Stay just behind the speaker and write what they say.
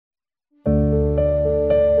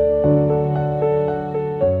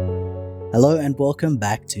Hello and welcome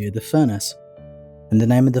back to The Furnace. In the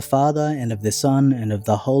name of the Father, and of the Son, and of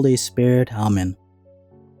the Holy Spirit, Amen.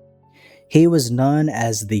 He was known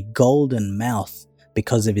as the Golden Mouth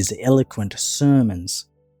because of his eloquent sermons.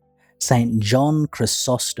 Saint John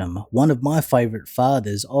Chrysostom, one of my favourite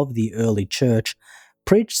fathers of the early church,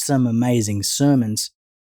 preached some amazing sermons.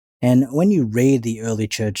 And when you read the early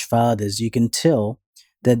church fathers, you can tell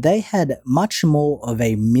that they had much more of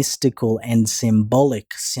a mystical and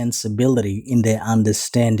symbolic sensibility in their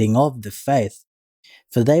understanding of the faith,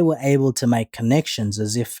 for they were able to make connections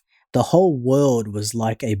as if the whole world was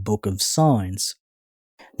like a book of signs.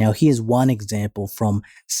 Now here's one example from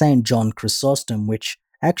St. John Chrysostom, which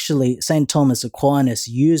actually St. Thomas Aquinas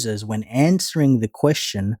uses when answering the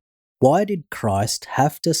question, why did Christ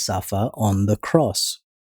have to suffer on the cross?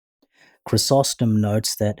 Chrysostom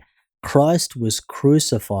notes that Christ was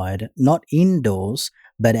crucified not indoors,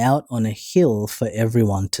 but out on a hill for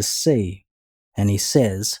everyone to see. And he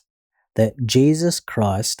says that Jesus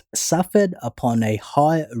Christ suffered upon a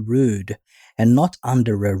high rood and not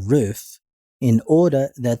under a roof, in order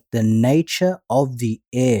that the nature of the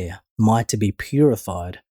air might be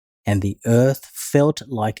purified, and the earth felt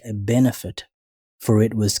like a benefit, for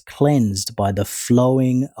it was cleansed by the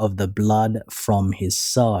flowing of the blood from his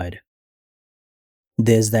side.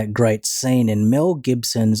 There's that great scene in Mel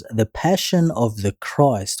Gibson's The Passion of the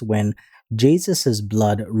Christ when Jesus'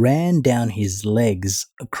 blood ran down his legs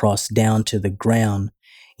across down to the ground,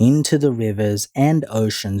 into the rivers and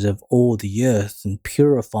oceans of all the earth and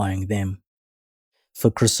purifying them. For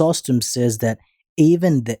Chrysostom says that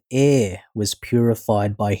even the air was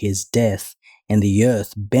purified by his death, and the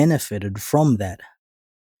earth benefited from that.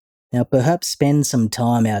 Now perhaps spend some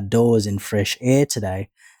time outdoors in fresh air today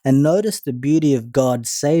and notice the beauty of God's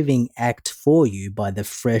saving act for you by the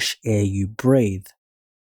fresh air you breathe.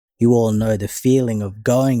 You all know the feeling of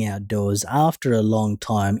going outdoors after a long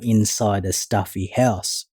time inside a stuffy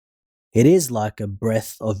house. It is like a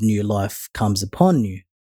breath of new life comes upon you.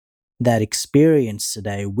 That experience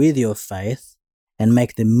today with your faith, and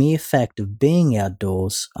make the mere fact of being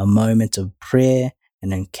outdoors a moment of prayer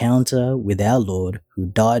and encounter with our Lord who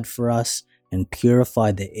died for us and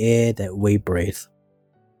purified the air that we breathe.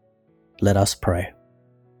 Let us pray.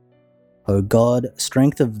 O God,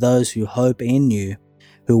 strength of those who hope in you,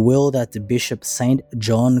 who will that the Bishop St.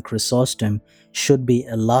 John Chrysostom should be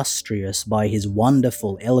illustrious by his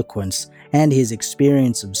wonderful eloquence and his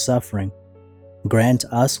experience of suffering, grant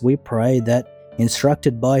us, we pray, that,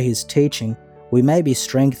 instructed by his teaching, we may be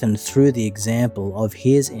strengthened through the example of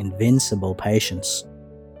his invincible patience.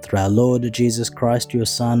 Through our Lord Jesus Christ, your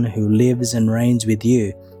Son, who lives and reigns with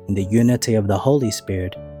you in the unity of the Holy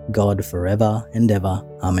Spirit, God forever and ever.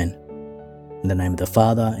 Amen. In the name of the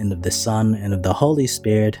Father, and of the Son, and of the Holy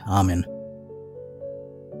Spirit. Amen.